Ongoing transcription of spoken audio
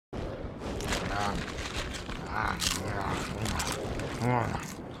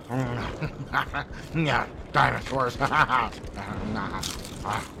Yeah, dinosaurs. Hey,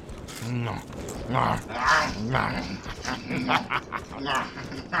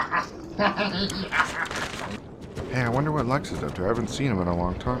 I wonder what Lex is up to. I haven't seen him in a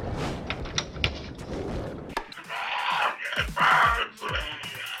long time.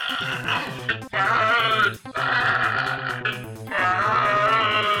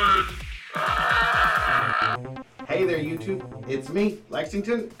 Hey there, YouTube. It's me,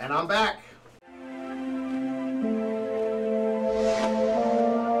 Lexington, and I'm back.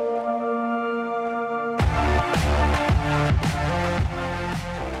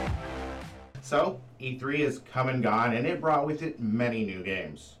 So, E3 has come and gone, and it brought with it many new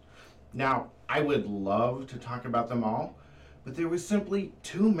games. Now, I would love to talk about them all, but there was simply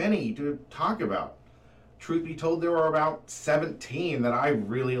too many to talk about. Truth be told, there were about 17 that I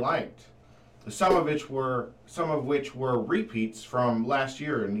really liked. Some of which were repeats from last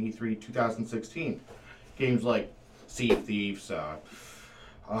year in E3 2016. Games like Sea of Thieves,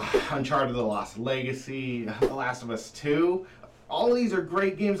 Uncharted: The Lost Legacy, The Last of Us 2. All of these are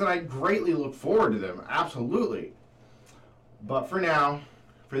great games and I greatly look forward to them, absolutely. But for now,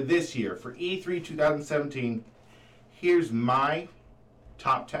 for this year, for E3 2017, here's my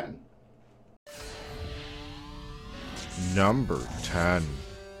top 10. Number 10.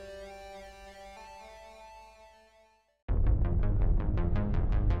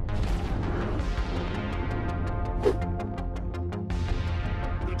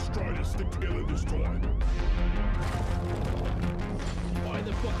 Let's try to stick together this time. Why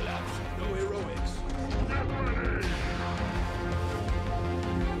the buckle ups? No heroics. Get ready!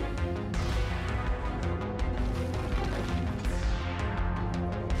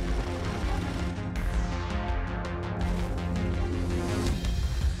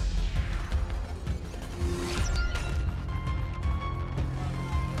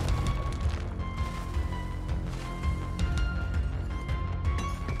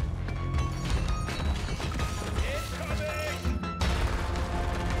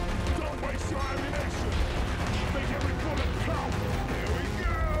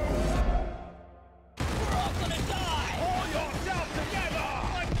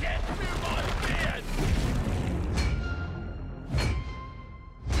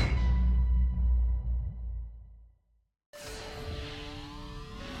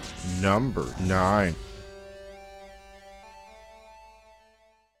 Number 9.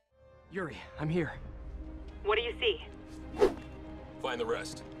 Yuri, I'm here. What do you see? Find the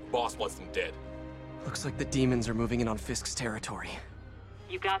rest. Boss wants them dead. Looks like the demons are moving in on Fisk's territory.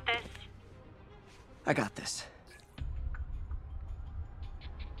 You got this? I got this.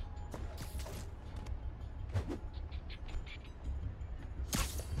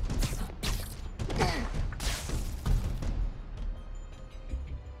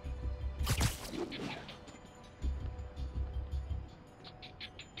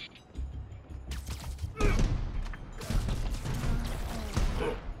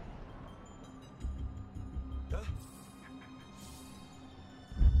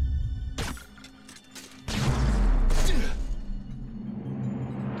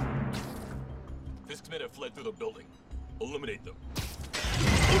 Fisk's men have fled through the building. Eliminate them.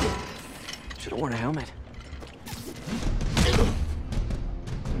 Should've worn a helmet.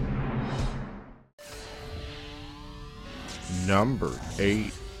 Number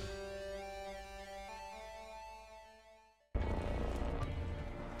 8.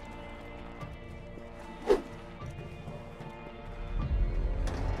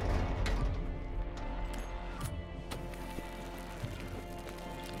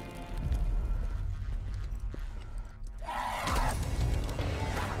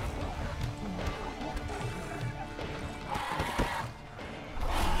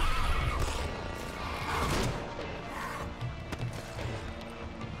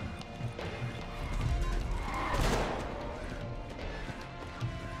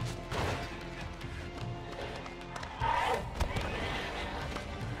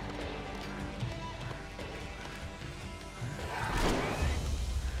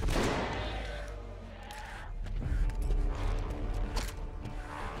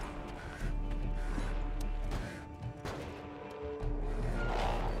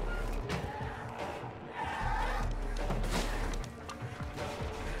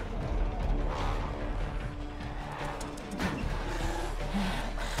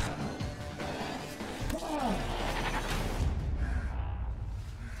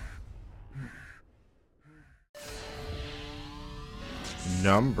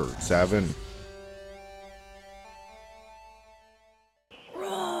 Number 7.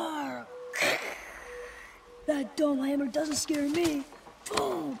 That dumb hammer doesn't scare me.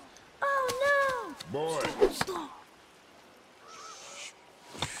 Boom! Oh no! Boy! Stop!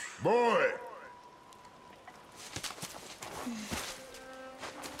 Boy!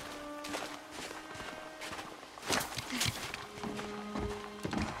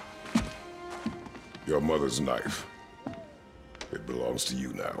 Your mother's knife. It belongs to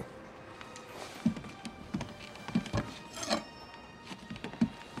you now.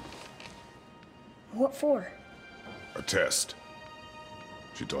 What for? A test.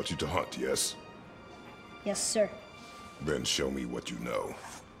 She taught you to hunt, yes? Yes, sir. Then show me what you know.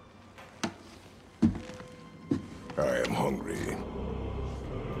 I am hungry.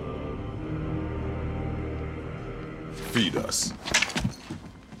 Feed us.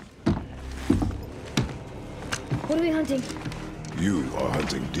 What are we hunting? You are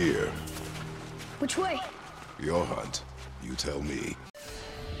hunting deer. Which way? Your hunt. You tell me.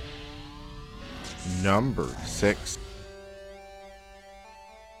 Number 6.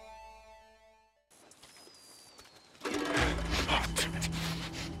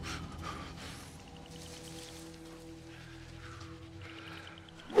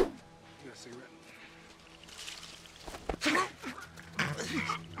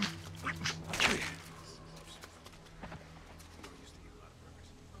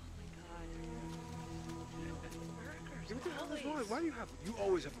 Why do you have? You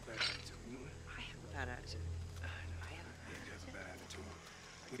always have a bad attitude. I have a bad attitude. I have You have a bad attitude.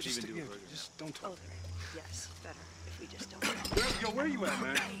 We Just, even do burgers. Just don't talk. Oh, yes, better if we just don't. Yo, where you at,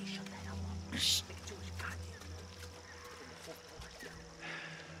 man?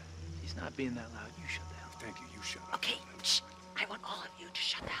 He's not being that loud. You shut the hell up. Thank you. You shut up. Okay, shh. I want all of you to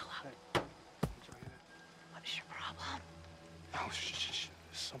shut the hell up. What is your problem? Oh, shh.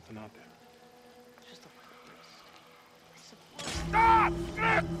 There's something out there. Just a Stop!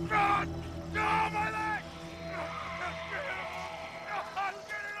 God! No, my leg!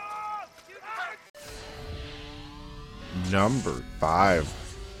 Get it off! Number 5.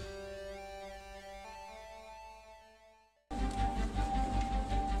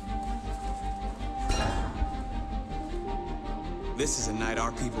 This is a night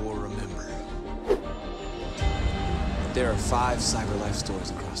our people will remember. There are 5 CyberLife stores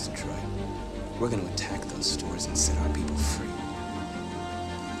across Detroit. We're gonna attack those stores and set our people free.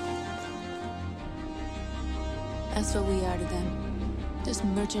 That's what we are to them. Just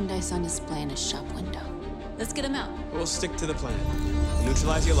merchandise on display in a shop window. Let's get them out. We'll stick to the plan.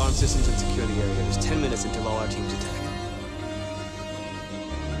 Neutralize the alarm systems and secure the area. There's 10 minutes until all our teams attack.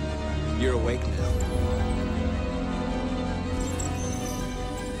 You're awake now.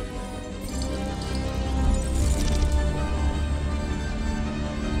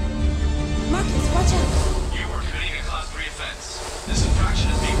 Marcus, watch out! You are committing a Class 3 offense. This infraction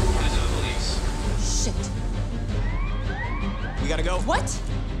is being reported to the police. Shit. We gotta go. What?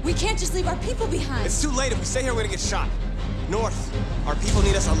 We can't just leave our people behind. It's too late. If we stay here, we're gonna get shot. North. Our people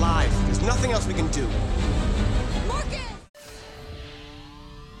need us alive. There's nothing else we can do. Marcus!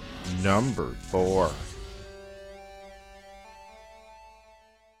 Number 4.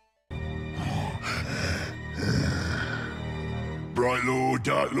 Bright Lord,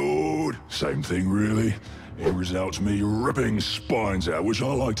 Dark Lord. Same thing, really. It results me ripping spines out, which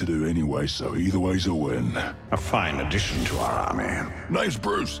I like to do anyway, so either way's a win. A fine addition to our army. Name's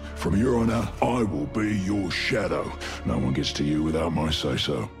Bruce. From here on out, I will be your shadow. No one gets to you without my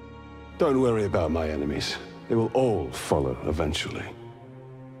say-so. Don't worry about my enemies. They will all follow eventually.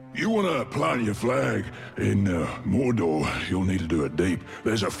 You want to plant your flag in Mordor, you'll need to do it deep.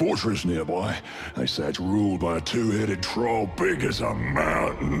 There's a fortress nearby. They say it's ruled by a 2-headed troll big as a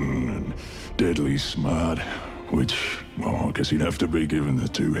mountain and deadly smart. Which, well, I guess he'd have to be given the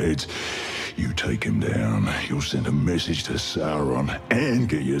 2 heads. You take him down, you'll send a message to Sauron and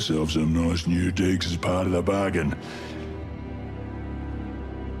get yourself some nice new digs as part of the bargain.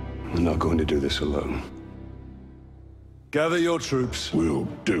 I'm not going to do this alone. Gather your troops. Will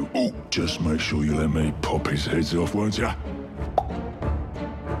do. Oh, just make sure you let me pop his heads off, won't ya?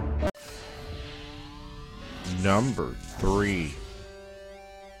 Number 3.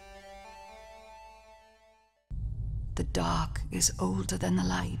 The dark is older than the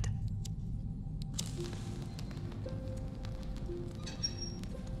light.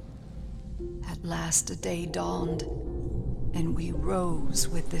 At last a day dawned, and we rose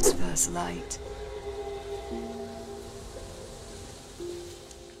with this first light.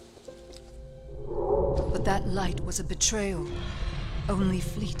 But that light was a betrayal, only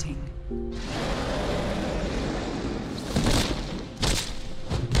fleeting.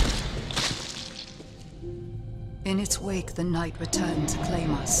 In its wake, the night returned to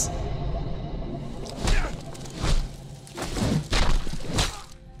claim us.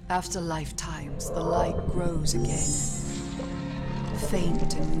 After lifetimes, the light grows again.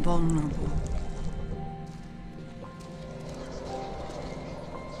 Faint and vulnerable.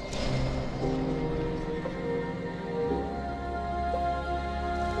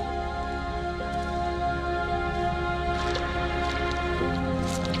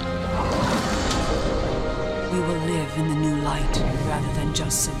 We will live in the new light rather than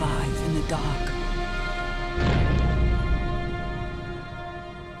just survive in the dark.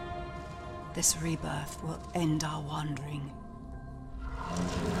 This rebirth will end our wandering.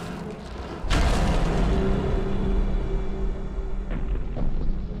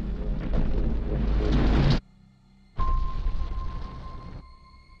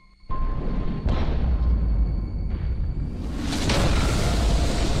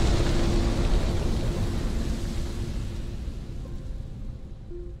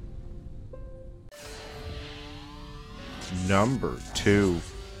 Number 2.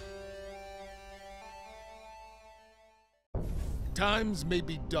 Times may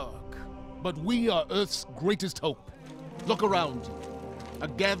be dark, but we are Earth's greatest hope. Look around you. A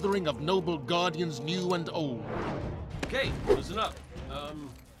gathering of noble guardians new and old. Okay, listen up.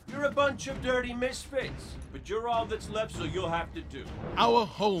 You're a bunch of dirty misfits, but you're all that's left, so you'll have to do. Our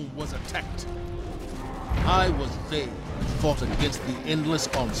home was attacked. I was there and fought against the endless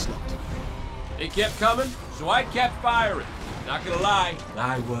onslaught. They kept coming, so I kept firing. Not gonna lie,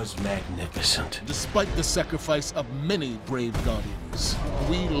 I was magnificent. Despite the sacrifice of many brave guardians,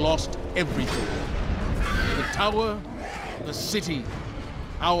 we lost everything. The tower, the city,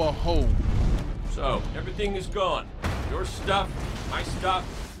 our home. So, everything is gone. Your stuff, my stuff,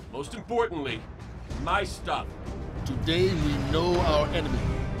 most importantly, my stuff. Today we know our enemy.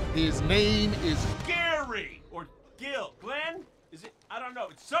 His name is Gary! Or Gil. Glenn? Is it? I don't know.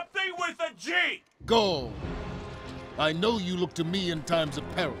 It's something with a G! Go. I know you look to me in times of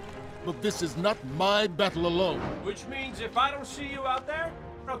peril, but this is not my battle alone. Which means if I don't see you out there,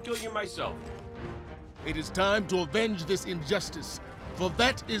 I'll kill you myself. It is time to avenge this injustice, for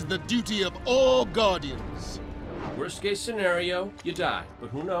that is the duty of all guardians. Worst case scenario, you die. But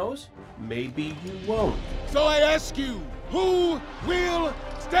who knows? Maybe you won't. So I ask you, who will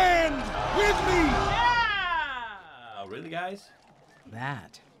stand with me? Yeah! Really, guys?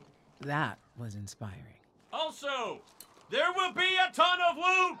 That was inspiring. Also, there will be a ton of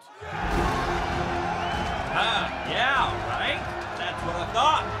loot! Yeah, right? That's what I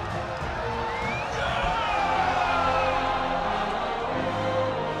thought.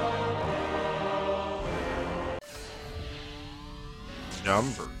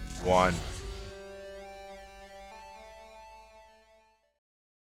 Number 1.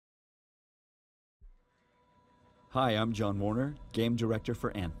 Hi, I'm John Warner, Game Director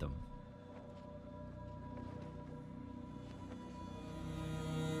for Anthem.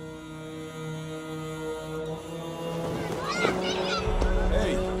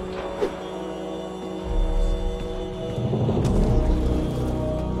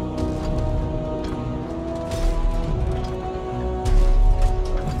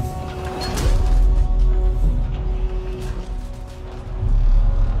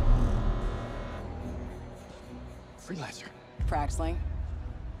 Freelancer. Fraxling,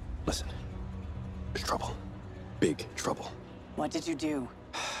 Listen, there's trouble. Big trouble. what did you do?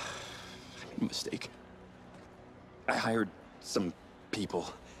 I made a mistake. I hired some people.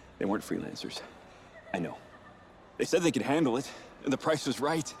 They weren't freelancers. I know. They said they could handle it, and the price was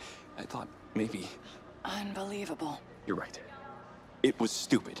right. I thought maybe... Unbelievable. You're right. It was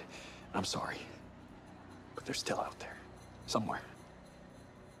stupid. I'm sorry. But they're still out there. Somewhere.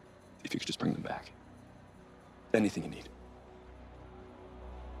 If you could just bring them back. Anything you need.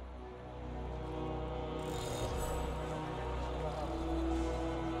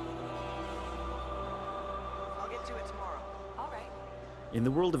 I'll get to it tomorrow. All right. In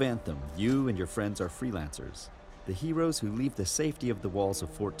the world of Anthem, you and your friends are freelancers, the heroes who leave the safety of the walls of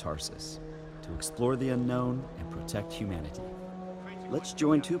Fort Tarsus to explore the unknown and protect humanity. Let's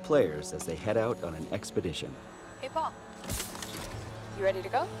join 2 players as they head out on an expedition. Hey, Paul. You ready to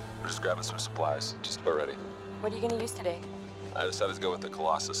go? We're just grabbing some supplies. Just about ready. What are you gonna use today? I decided to go with the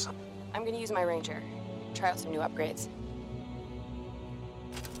Colossus. I'm gonna use my Ranger. Try out some new upgrades.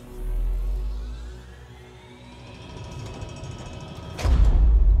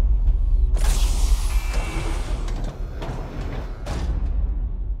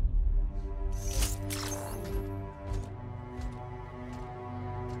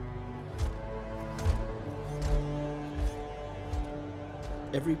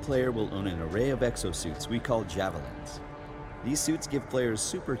 Every player will own an array of exosuits we call Javelins. These suits give players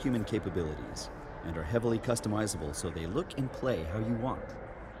superhuman capabilities and are heavily customizable so they look and play how you want.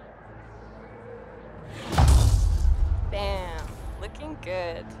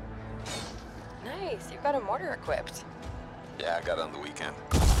 Good. Nice, you've got a mortar equipped. Yeah, I got it on the weekend.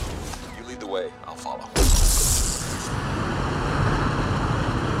 You lead the way, I'll follow.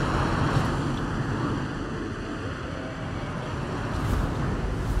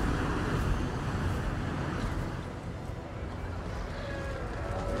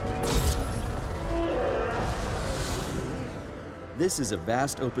 This is a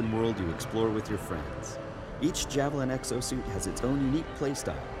vast open world you explore with your friends. Each Javelin exosuit has its own unique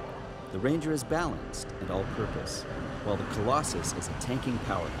playstyle. The Ranger is balanced and all-purpose, while the Colossus is a tanking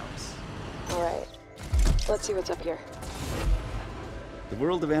powerhouse. All right, let's see what's up here. The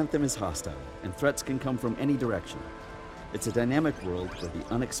world of Anthem is hostile, and threats can come from any direction. It's a dynamic world where the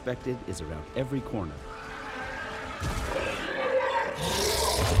unexpected is around every corner.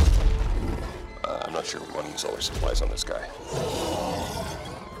 I'm not sure we want to use all our supplies on this guy.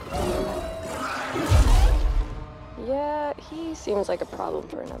 Yeah, he seems like a problem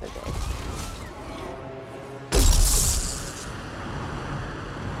for another day.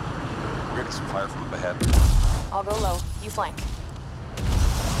 We're getting some fire from up ahead. I'll go low. You flank.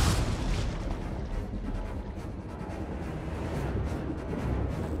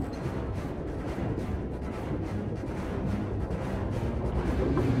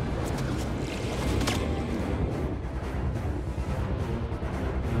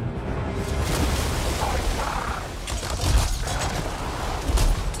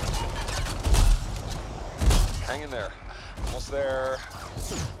 Hang in there. Almost there.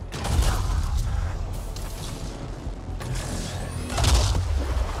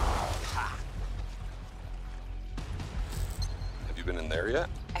 Have you been in there yet?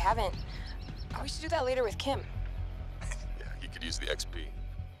 I haven't. We should do that later with Kim. Yeah, you could use the XP.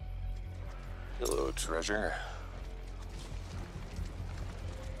 Hello, treasure.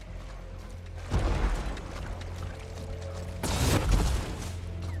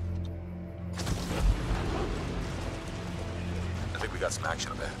 I think we got some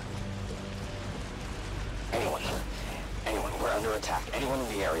action ahead. Anyone, we're under attack. Anyone in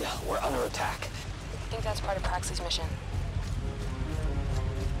the area, we're under attack. I think that's part of Praxis' mission.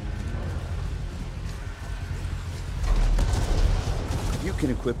 You can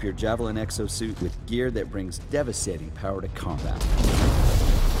equip your Javelin exosuit with gear that brings devastating power to combat.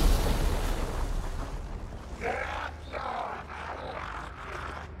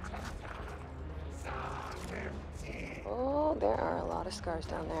 Oh, there are a lot of scars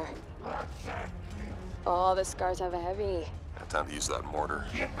down there. Oh, the scars have a heavy. Time to use that mortar.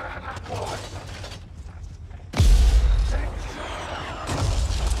 Yeah,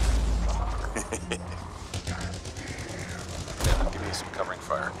 give me some covering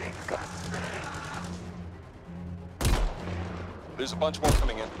fire. There's a bunch more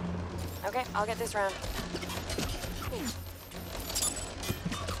coming in. Okay, I'll get this round.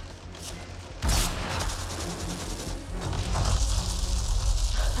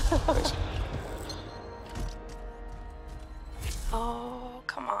 Thanks. Oh,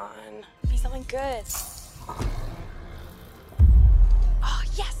 come on. Be something good. Oh,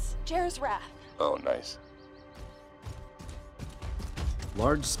 yes! Jar's Wrath. Oh, nice.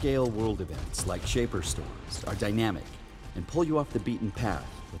 Large-scale world events like Shaper Storms are dynamic and pull you off the beaten path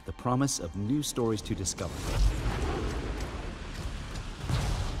with the promise of new stories to discover.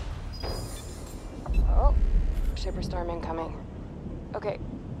 Oh, Shaper Storm incoming. Okay,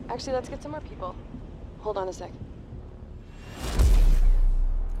 actually, let's get some more people. Hold on a sec.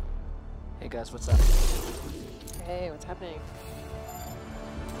 Hey guys, what's up? Hey, what's happening?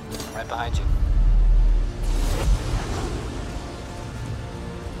 Right behind you.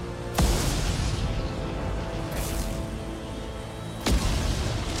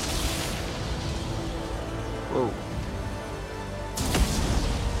 Whoa.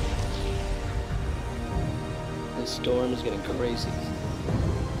 This storm is getting crazy.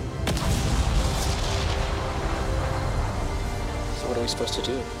 So what are we supposed to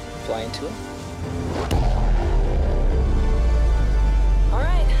do? Fly into it? All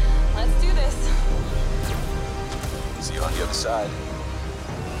right, let's do this. See you on the other side.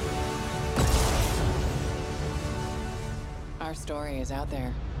 Our story is out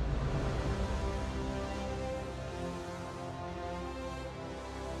there.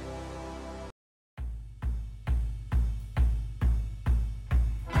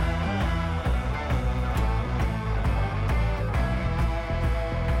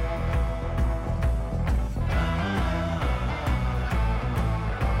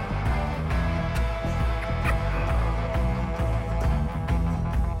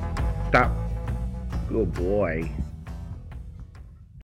 Stop. Good boy.